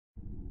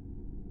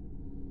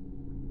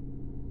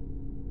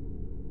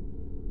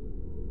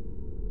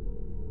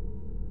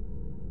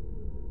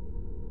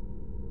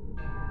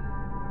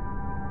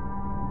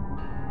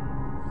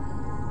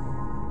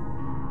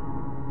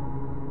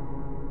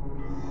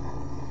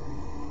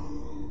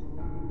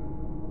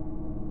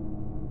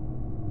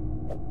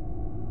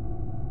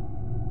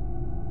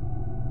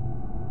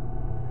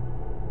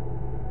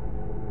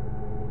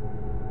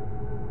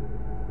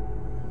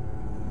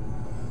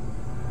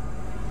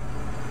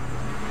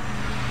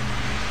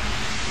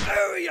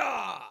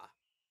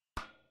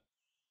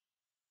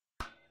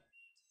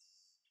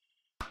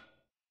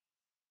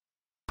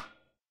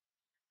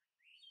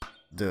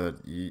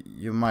Dude,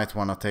 you might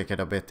want to take it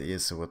a bit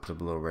easy with the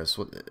blueberries.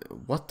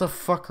 What the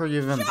fuck are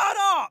you even... Shut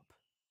up!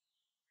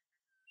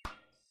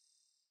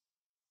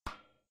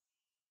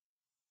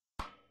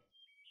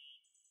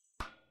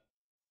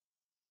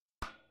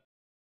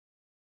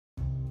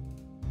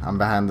 I'm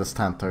behind this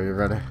tent, are you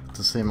ready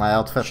to see my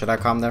outfit? Should I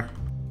come there?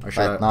 Or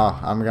should Wait, no,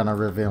 I'm gonna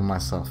reveal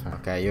myself here.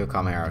 Okay, you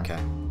come here,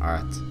 okay.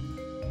 Alright.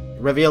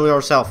 Reveal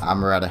yourself.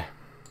 I'm ready.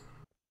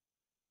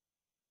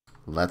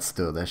 Let's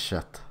do this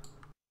shit.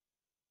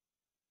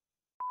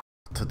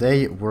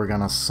 Today we're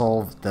gonna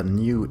solve the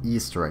new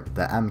Easter egg,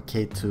 the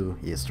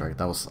MK2 Easter egg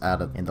that was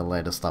added in the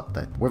latest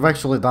update. We've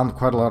actually done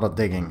quite a lot of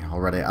digging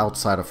already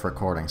outside of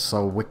recording,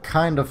 so we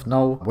kind of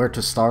know where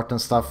to start and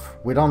stuff.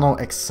 We don't know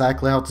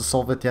exactly how to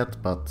solve it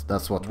yet, but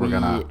that's what we're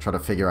gonna try to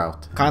figure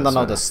out. Kinda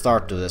know the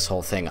start to this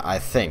whole thing, I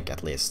think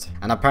at least.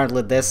 And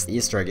apparently this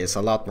Easter egg is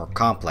a lot more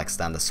complex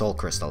than the Soul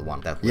Crystal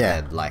one that we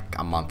did like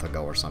a month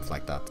ago or something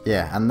like that.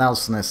 Yeah, and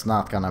Nelson is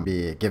not gonna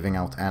be giving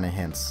out any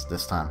hints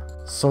this time.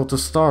 So to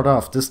start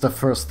off, this is the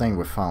first thing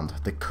we found,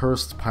 the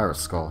cursed pirate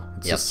skull.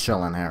 It's just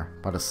chilling here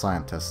by the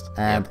scientist.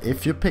 And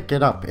if you pick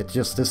it up, it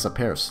just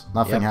disappears.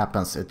 Nothing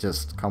happens, it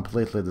just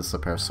completely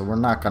disappears. So we're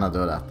not gonna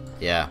do that.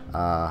 Yeah.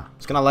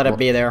 Just gonna let it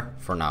be there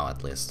for now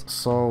at least.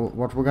 So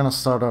what we're gonna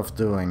start off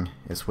doing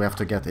is we have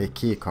to get a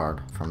key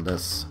card from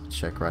this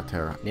chick right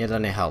here. Need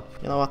any help?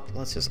 You know what?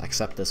 Let's just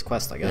accept this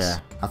quest, I guess. Yeah,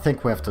 I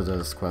think we have to do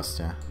this quest,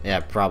 yeah. Yeah,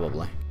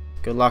 probably.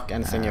 Good luck,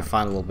 anything you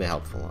find will be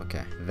helpful,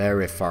 okay.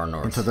 Very far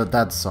north. Into the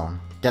dead zone.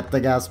 Get the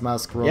gas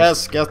mask, Roze.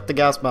 Yes, get the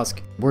gas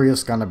mask. We're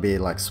just gonna be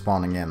like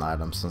spawning in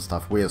items and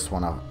stuff. We just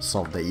wanna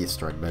solve the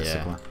Easter egg,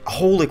 basically. Yeah.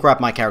 Holy crap,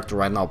 my character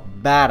right now.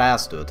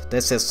 Badass, dude.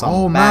 This is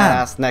some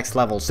badass next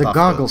level stuff. The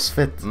goggles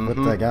fit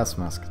with the gas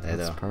mask. They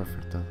That's do.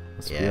 perfect, dude.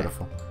 That's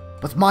beautiful.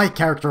 But my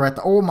character right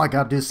there, oh my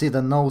god, do you see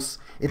the nose?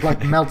 It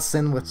like melts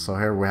in with... So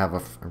here we have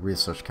a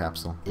research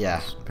capsule. Yeah,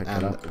 Just pick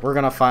and it up. we're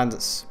gonna find,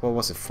 what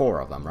was it, 4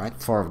 of them, right?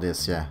 4 of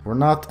these, yeah. We're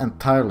not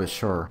entirely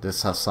sure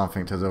this has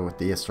something to do with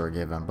the Easter egg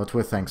event, but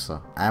we think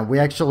so. And we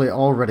actually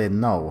already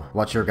know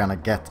what you're gonna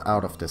get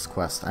out of this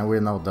quest, and we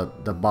know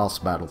the boss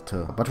battle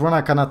too. But we're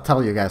not gonna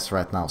tell you guys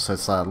right now, so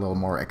it's a little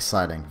more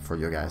exciting for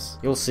you guys.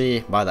 You'll see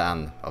by the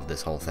end of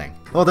this whole thing.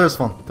 Oh, there's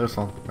one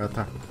right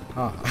there.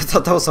 Oh, I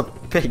thought that was a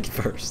pig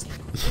first.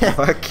 Yeah,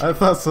 Fuck. I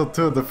thought so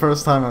too the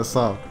first time I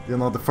saw. You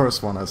know, the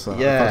first one I saw.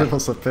 Yeah. I thought it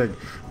was a pig.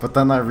 But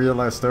then I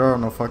realized there are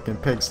no fucking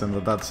pigs in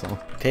the dead zone.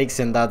 Pigs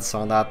in that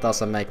zone, that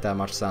doesn't make that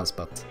much sense,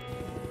 but...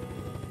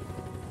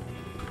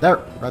 There,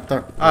 right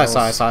there. Oh,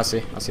 I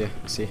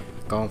see.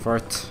 Going for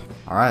it.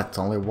 Alright,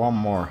 only one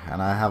more,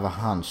 and I have a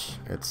hunch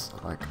it's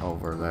like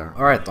over there.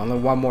 Alright, only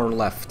one more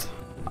left.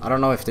 I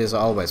don't know if these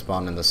always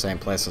spawn in the same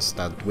places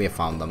that we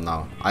found them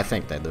now. I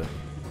think they do.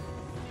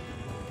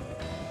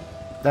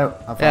 There,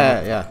 I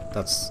found it. Yeah,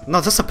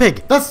 that's a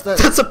pig! That's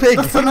a pig!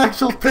 That's an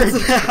actual pig!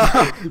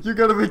 You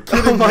gotta be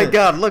kidding me! Oh my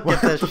god, look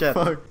at this shit!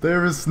 Fuck?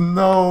 There is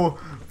no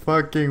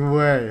fucking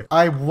way.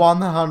 I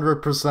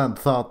 100%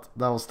 thought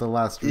that was the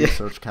last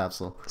research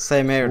capsule.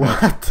 Same here, dude.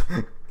 What?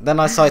 Then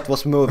I saw it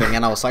was moving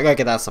and I was like,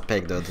 okay, that's a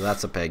pig, dude.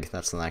 That's a pig.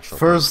 That's an actual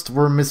First,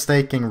 we're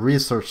mistaking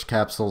research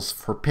capsules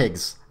for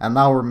pigs, and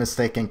now we're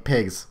mistaking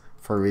pigs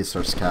for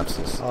research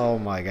capsules. Oh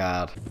my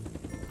god.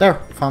 There,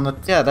 found it.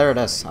 Yeah, there it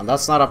is. And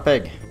that's not a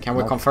pig. Can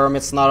we confirm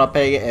it's not a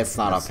pig? It's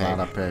not a pig. It's not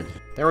a pig.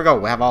 There we go.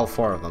 We have all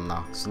 4 of them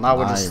now. So now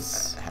we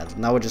Nice.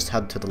 just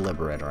head to the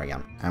Liberator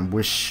again. And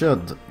we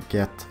should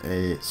get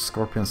a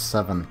Scorpion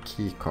 7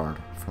 key card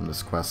from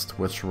this quest,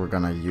 which we're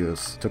gonna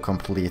use to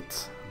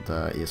complete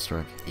the Easter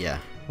egg. Yeah.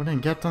 We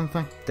didn't get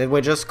anything? Did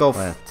we just go?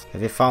 Wait.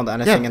 Have you found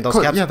anything in those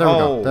cool. caps? Yeah, there we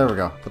go. There we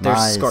go. But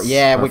there's Nice.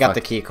 yeah, we got the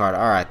Perfect. key card.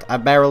 Alright, I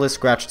barely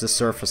scratched the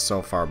surface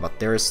so far, but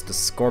there's the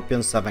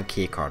Scorpion 7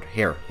 key card.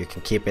 Here, you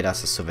can keep it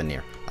as a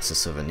souvenir. As a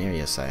souvenir,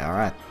 you say.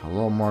 Alright. A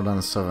little more than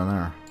a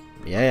souvenir.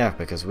 Yeah,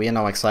 because we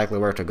know exactly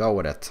where to go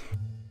with it.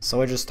 So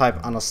we just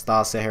type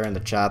Anastasia here in the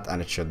chat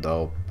and it should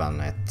open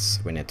it.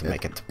 We need to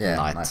make it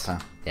night. Nighttime.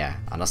 Yeah,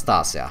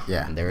 Anastasia.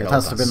 Yeah, and there it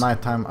has to be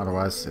nighttime,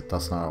 otherwise it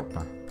does not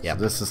open. Yep.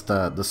 So this is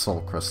the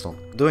soul crystal.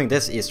 Doing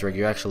this Easter egg,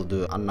 you actually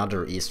do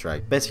another Easter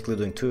egg. Basically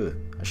doing 2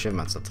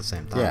 achievements at the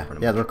same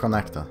time. Yeah, they're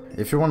connected.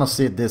 If you want to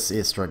see this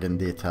Easter egg in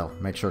detail,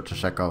 make sure to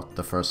check out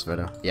the first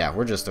video. Yeah,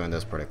 we're just doing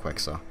this pretty quick,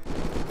 so...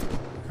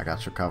 I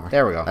got you covered.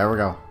 There we go. There we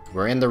go.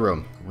 We're in the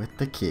room. With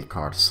the key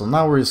card. So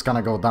now we're just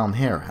gonna go down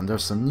here, and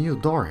there's a new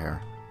door here,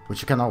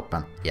 which you can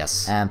open.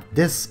 Yes. And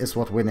this is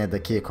what we need the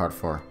key card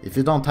for. If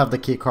you don't have the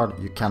key card,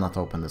 you cannot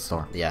open this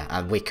door. Yeah,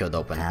 and we could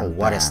open. And oh,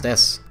 what is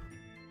this?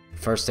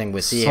 First thing we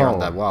see So, here on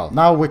that wall.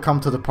 now we come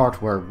to the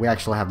part where we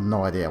actually have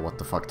no idea what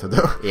the fuck to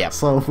do. Yeah.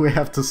 So we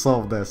have to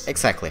solve this.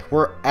 Exactly.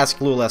 We're as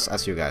clueless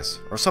as you guys.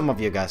 Or some of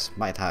you guys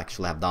might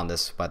actually have done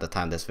this by the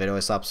time this video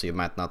is up, so you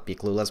might not be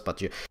clueless, but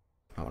you...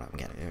 Oh, what I'm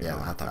getting.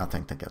 Yeah, I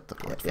think they get the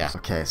point. Yeah.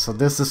 Okay, so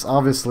this is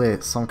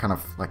obviously some kind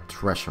of like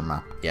treasure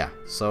map. Yeah,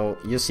 so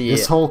you see...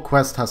 This whole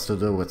quest has to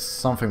do with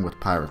something with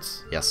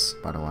pirates. Yes.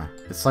 By the way.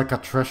 It's like a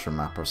treasure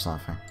map or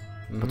something.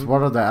 But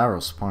what are the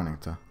arrows pointing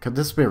to? Could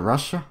this be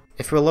Russia?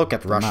 If we look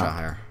at Russia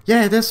here...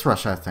 Yeah, it is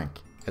Russia, I think.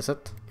 Is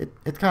it?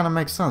 It kind of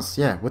makes sense,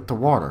 yeah, with the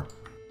water.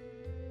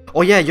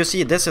 Oh yeah, you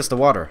see, this is the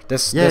water.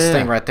 This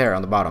thing right there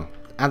on the bottom.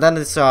 And then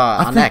it's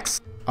an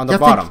X on the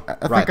bottom.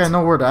 I think I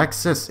know where the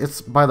X is.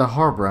 It's by the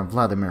harbor and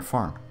Vladimir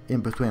Farm.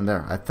 In between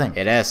there, I think.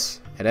 It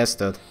is. It is,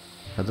 dude.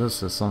 I do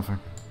see something.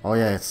 Oh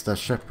yeah, it's the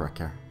shipwreck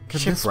here. Could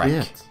Shipwreck?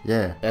 this be it?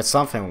 Yeah. It's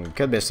something. It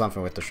could be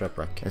something with the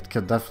shipwreck. It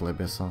could definitely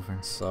be something.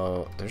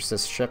 So, there's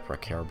this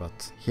shipwreck here,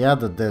 but... He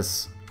added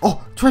this...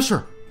 Oh!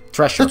 Treasure!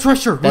 Treasure! The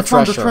treasure! We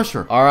found the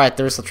treasure! Alright,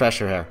 there's a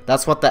treasure here.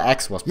 That's what the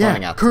X was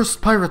pointing at.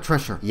 Cursed pirate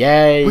treasure!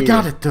 Yay! We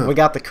got it, dude! We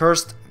got the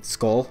cursed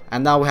skull,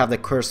 and now we have the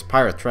cursed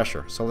pirate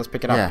treasure. So let's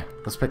pick it up. Yeah,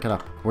 let's pick it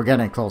up. We're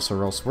getting closer,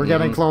 Roze. We're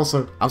getting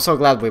closer. I'm so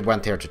glad we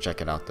went here to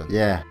check it out then.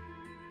 Yeah.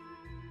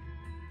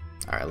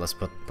 Alright, let's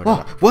put it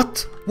up.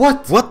 What?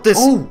 What? What this?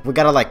 Oh! We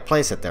gotta like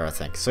place it there, I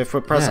think. So if we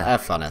press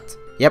F on it.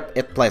 Yep,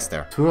 it placed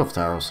there. 2 of the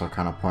arrows are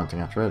kind of pointing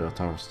at radio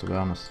towers, to be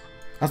honest.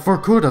 And for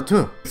Kuda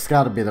too. It's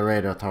gotta be the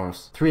radio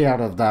towers. 3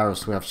 out of the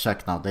arrows we have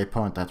checked now, they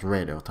point at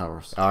radio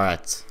towers.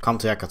 Alright, come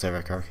to Echo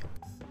TV, Kirk.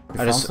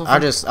 I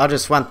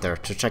just went there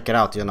to check it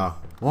out, you know.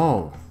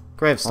 Whoa.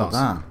 Gravestones. Oh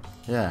damn.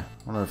 Yeah.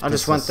 I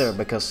just went there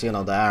because, you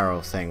know, the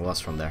arrow thing was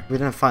from there. We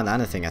didn't find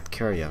anything at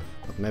Kyriev,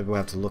 but maybe we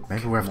have to look.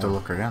 Maybe we have to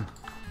look again.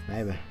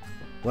 Maybe.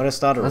 What is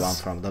the other one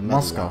from? The middle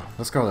Moscow. one?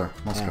 Let's go there.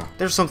 Moscow. Yeah.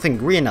 There's something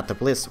green at the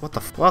police. What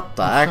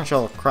the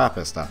actual crap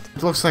is that?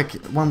 It looks like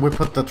when we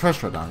put the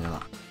treasure down, you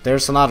know.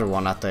 There's another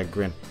one at the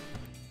green.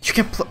 You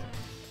can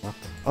What?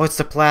 Oh, it's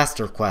the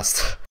plaster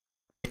quest.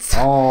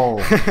 Oh.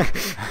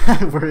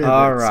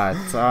 Alright.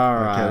 Okay,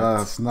 that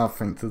has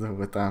nothing to do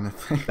with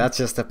anything. That's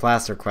just the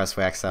plaster quest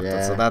we accepted.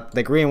 Yeah. So that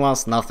the green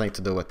one's nothing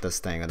to do with this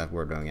thing that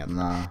we're doing it.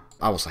 Nah.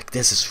 I was like,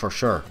 this is for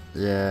sure.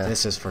 Yeah.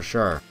 This is for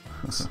sure.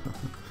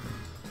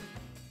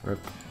 Rip.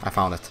 I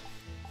found it.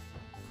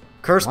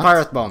 Cursed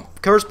pirate bone.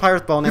 Cursed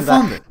pirate bone in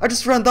found that. it? I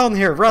just ran down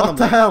here randomly. What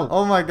the hell?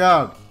 Oh my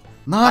god.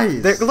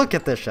 Nice. There, look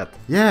at this shit.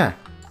 Yeah.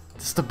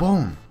 It's the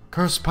bone.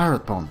 Cursed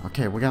pirate bone.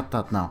 Okay, we got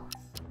that now.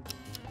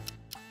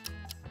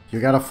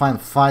 You gotta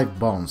find 5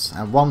 bones,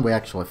 and 1 we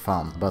actually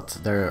found, but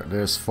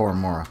there's 4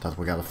 more that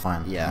we gotta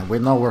find. Yeah. And we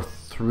know where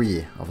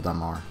 3 of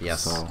them are.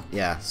 Yes. So.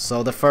 Yeah.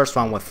 So the first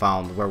one we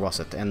found, where was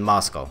it? In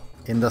Moscow.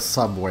 In the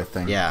subway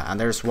thing. Yeah, and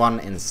there's one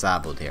in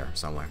Zabud here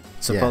somewhere.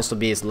 It's supposed to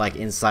be like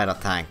inside a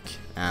tank,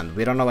 and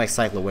we don't know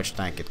exactly which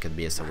tank it could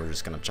be, so we're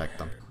just gonna check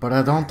them. But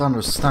I don't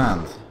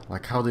understand.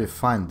 Like, how do you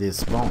find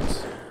these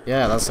bones?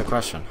 Yeah, that's the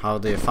question. How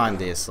do you find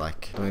these?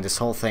 Like, doing this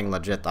whole thing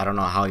legit, I don't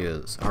know how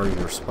you're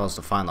supposed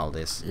to find all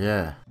these.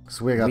 Yeah.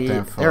 So we got the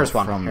info. There's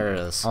one. From... Here it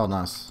is. Oh,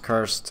 nice.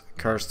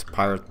 Cursed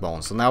pirate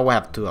bone. So now we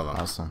have 2 of them.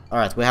 Awesome.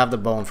 Alright, we have the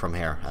bone from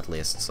here at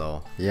least,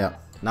 so Yeah.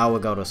 now we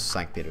go to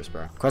St.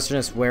 Petersburg. Question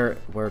is where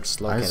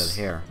it's located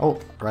here. Oh,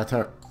 right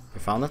here.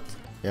 You found it?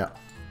 Yeah.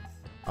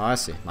 Oh, I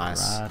see.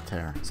 Nice. Right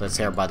here. So it's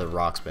here by the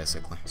rocks,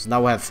 basically. So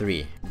now we have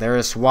 3. There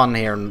is one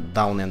here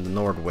down in the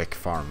Nordwick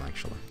farm,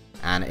 actually.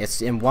 And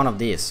it's in one of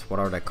these. What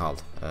are they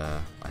called?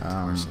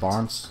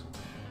 Barns?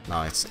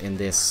 No, it's in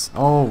this...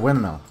 Oh,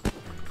 windmill.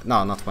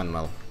 No, not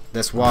windmill.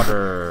 This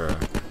water...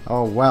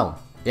 Oh,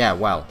 well. Yeah,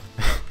 well.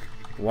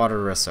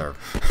 Water reserve.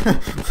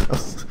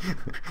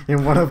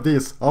 In one of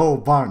these. Oh,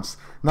 barns.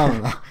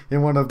 No.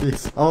 In one of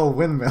these. Oh,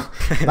 windmill.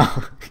 No.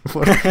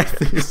 One of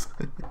these.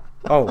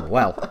 Oh,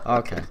 well.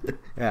 Okay.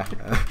 Yeah.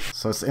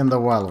 So it's in the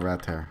well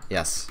right here.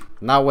 Yes.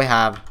 Now we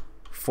have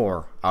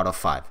 4 out of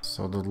 5.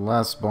 So the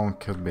last bone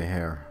could be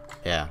here.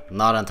 Yeah,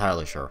 not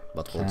entirely sure,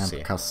 but we'll see.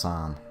 Camp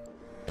Kazan.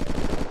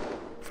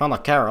 Found a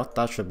carrot,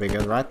 that should be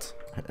good, right?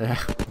 Yeah,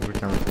 we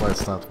can replace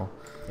that one.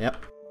 Yep.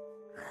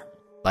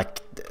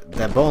 Like,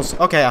 the bones...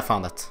 Okay, I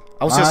found it.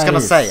 I was just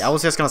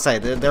gonna say,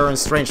 they're in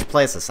strange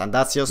places, and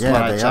that's just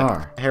what I checked.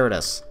 Are. Here it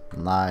is.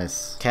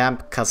 Nice.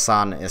 Camp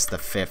Kazan is the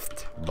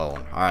 5th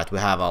bone. Alright, we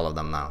have all of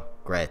them now.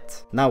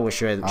 Great. Now we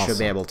should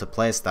be able to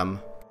place them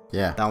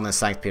down in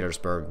St.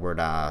 Petersburg, where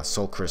the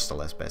soul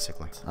crystal is,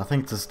 basically. I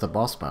think this is the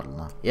boss battle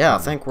now. Yeah, I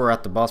think we're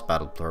at the boss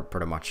battle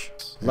pretty much.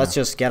 Yeah. Let's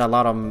just get a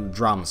lot of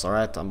drums,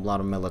 alright? A lot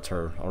of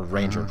military or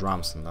ranger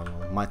drums, and then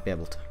we might be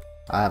able to.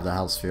 I have the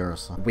Hell's Fury,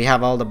 so... We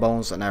have all the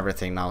bones and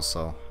everything now,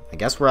 so... I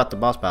guess we're at the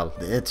boss battle.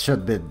 It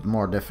should be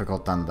more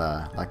difficult than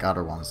the, like,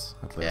 other ones,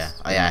 at least. Yeah,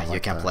 oh, yeah,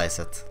 you can place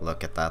it.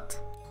 Look at that.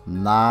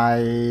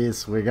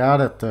 Nice, we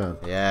got it, dude.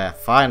 Yeah,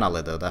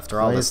 finally, dude, after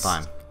all this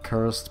time.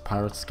 Cursed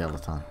pirate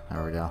skeleton.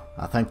 There we go.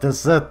 I think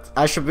this is it.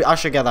 I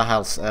should get a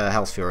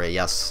Hell's Fury,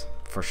 yes,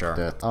 for sure.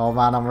 Dude. Oh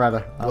man, I'm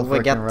ready. I'm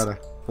freaking ready.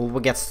 Will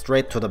we get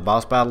straight to the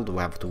boss battle? Do we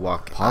have to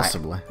walk?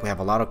 Possibly. We have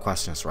a lot of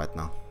questions right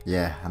now.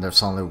 Yeah, and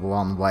there's only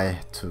one way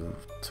to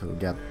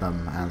get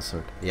them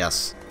answered.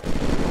 Yes.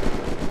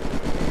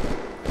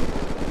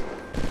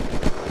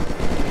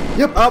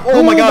 Yep.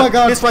 Oh my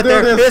god, he's right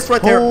there. He's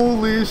right there.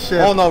 Holy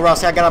shit. Oh no,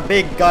 Roze, I got a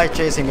big guy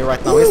chasing me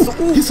right now.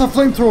 He's a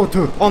flamethrower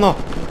too. Oh no.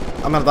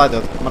 I'm gonna die,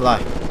 dude. I'm gonna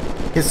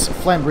die. He's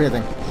flame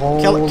breathing.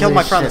 Kill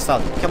my friend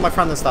instead. Kill my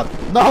friend instead.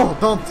 No,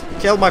 don't.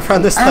 Kill my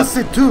friend instead.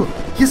 Acid too.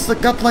 He's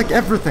got like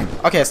everything.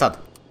 Okay, it's dead.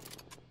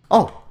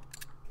 Oh.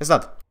 It's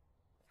dead.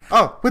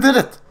 Oh. We did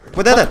it.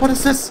 We did it. What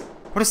is this?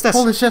 What is this?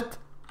 Holy shit.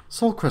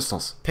 Soul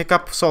crystals. Pick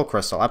up soul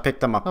crystal. I picked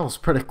them up. That was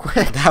pretty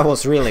quick. That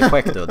was really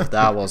quick, dude.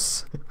 That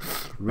was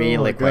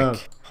really quick. God.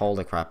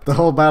 Holy crap. The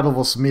whole battle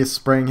was me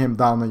spraying him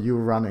down and you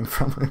running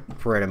from him.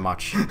 Pretty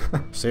much.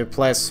 So you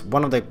place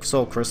one of the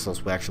soul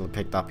crystals we actually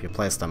picked up. You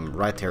place them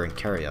right here in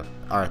Caria.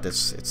 Alright,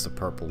 it's the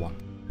purple one.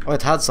 Oh,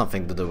 it had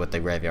something to do with the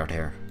graveyard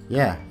here.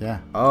 Yeah,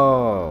 yeah.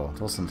 Oh.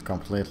 It wasn't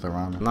completely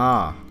random.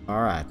 No.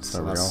 Alright.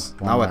 So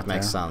now it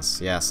makes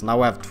sense. Yes. Now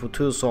we have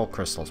two soul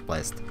crystals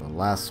placed. The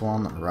last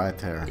one right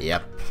here.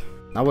 Yep.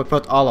 Now we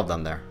put all of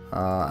them there.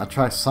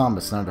 Attract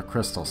zombies near the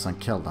crystals and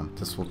kill them.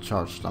 This will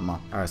charge them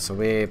up. Alright, so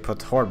we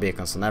put horde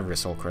beacons on every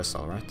soul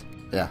crystal, right?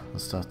 Yeah,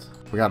 let's do it.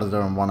 We gotta do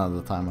them one at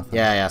a time, I think.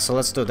 Yeah, so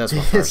let's do this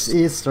one first. first. This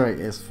Easter egg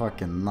is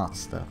fucking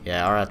nuts, though.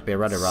 Yeah, alright, be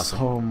ready, Russell.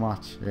 So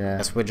much, yeah.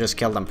 Yes, we just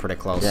killed them pretty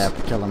close. Yeah,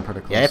 kill them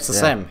pretty close. Yeah, it's the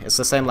same. It's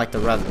the same like the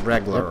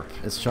regular.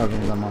 Yep, it's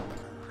charging them up.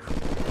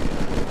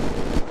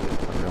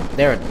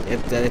 There,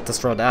 it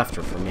destroyed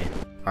after for me.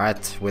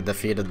 Alright, we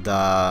defeated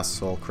the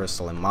soul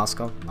crystal in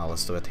Moscow. Now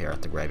let's do it here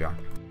at the graveyard.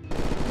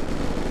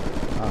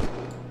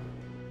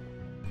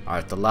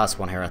 Alright, the last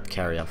one here at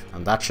Kharkiv.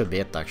 And that should be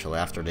it actually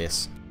after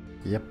this.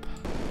 Yep.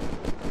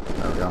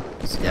 There we go.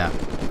 Yeah.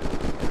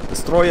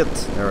 Destroy it.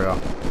 There we go.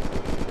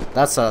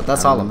 That's all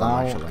of them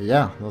actually.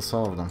 Yeah, that's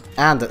all of them.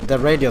 And the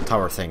radio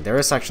tower thing. There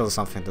is actually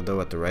something to do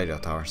with the radio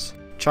towers.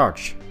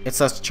 Charge. It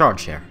says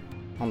charge here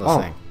on the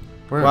thing.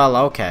 Where? Well,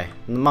 okay.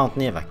 Mount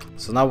Nivek.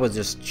 So now we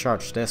just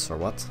charge this or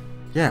what?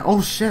 Yeah.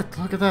 Oh shit!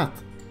 Look at that.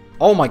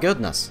 Oh my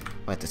goodness.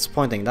 Wait, it's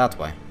pointing that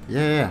way.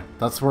 Yeah.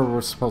 That's where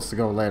we're supposed to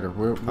go later.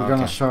 We're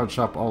gonna charge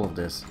up all of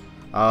this.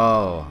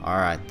 Oh,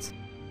 alright.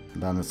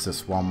 Then it's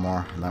just one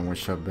more, and then we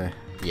should be.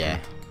 Yeah.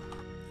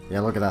 Yeah,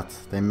 look at that.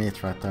 They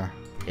meet right there.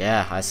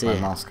 Yeah, I see.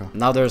 Moscow.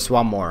 Now there's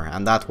one more,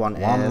 and that one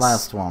is... One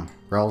last one.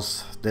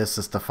 Roze, this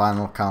is the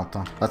final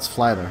countdown. Let's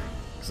fly there,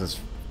 because it's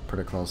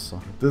pretty close,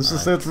 so... This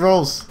is it,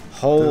 Roze!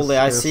 Holy,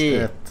 I see.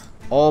 It.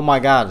 Oh my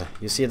god.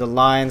 You see the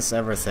lines,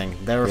 everything.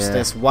 There's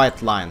this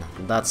white line.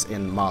 That's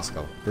in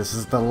Moscow. This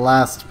is the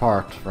last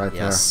part, right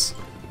there. Yes.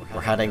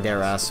 We're heading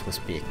there as we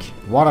speak.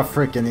 What a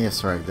freaking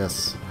Easter egg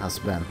this has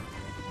been.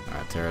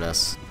 Alright, here it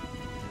is.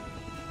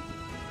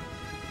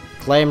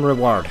 Claim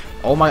reward.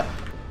 Oh my...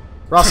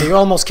 Rossi, you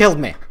almost killed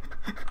me!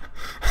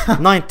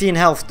 19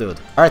 health, dude.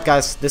 Alright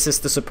guys, this is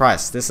the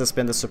surprise. This has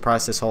been the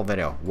surprise this whole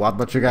video. What?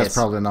 But you guys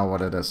probably know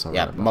what it is already.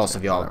 Yeah, most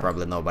of y'all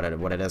probably know what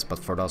it is, but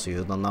for those of you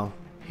who don't know,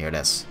 here it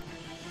is.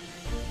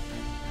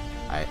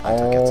 I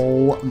took it.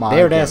 Oh my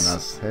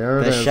goodness. Here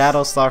it is. The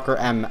Shadow Stalker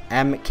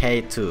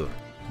MK2.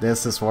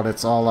 This is what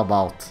it's all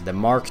about. The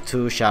Mark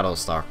II Shadow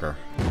Stalker.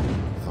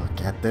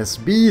 Look at this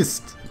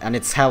beast! And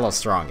it's hella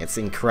strong. It's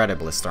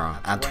incredibly strong.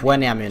 And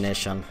 20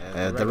 ammunition.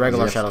 The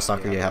regular Shadow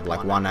Stalker, you have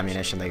like 1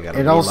 ammunition that you gotta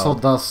reload. Also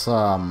does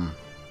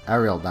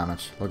aerial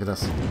damage. Look at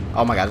this.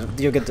 Oh my god,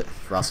 you get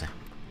Rossi.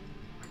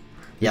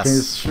 Yes. You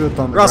can shoot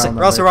on the Rossi.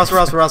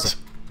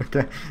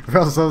 Okay,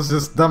 Rossi was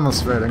just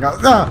demonstrating.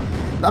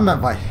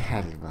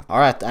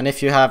 Alright, and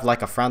if you have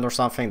like a friend or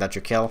something that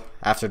you kill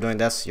after doing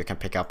this, you can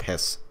pick up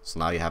his. So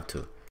now you have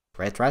 2.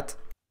 Right?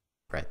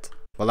 Right.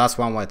 Well, that's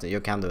one way you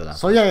can do that.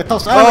 So yeah, it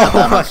does aerial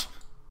damage!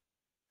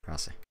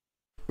 Rossi.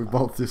 We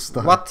both just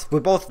died. What? We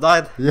both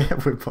died? Yeah,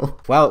 we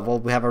both. Well,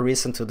 we have a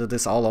reason to do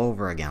this all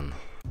over again.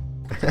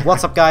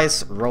 What's up,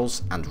 guys?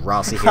 Roze and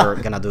Rossi here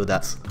gonna do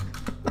that.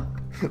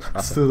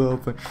 Let's do the whole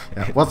thing.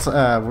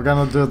 Yeah. We're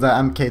gonna do the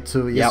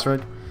MK2 Easter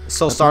egg.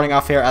 So starting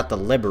off here at the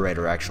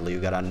Liberator, actually, you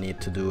gotta need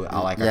to do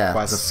like a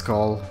quest. The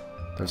skull.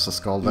 There's a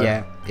skull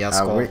there. Yeah,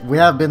 skull. We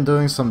have been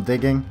doing some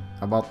digging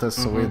about this,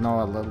 so we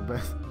know a little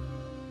bit.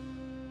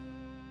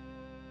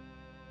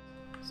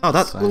 Oh,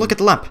 look at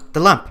the lamp. The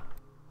lamp.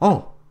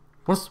 Oh,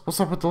 what's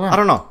up with the lamp? I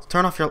don't know.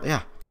 Turn off your...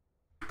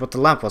 But the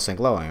lamp wasn't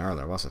glowing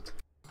earlier, was it?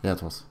 Yeah,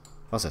 it was.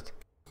 Was it?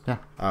 Yeah.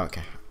 Oh,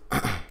 okay.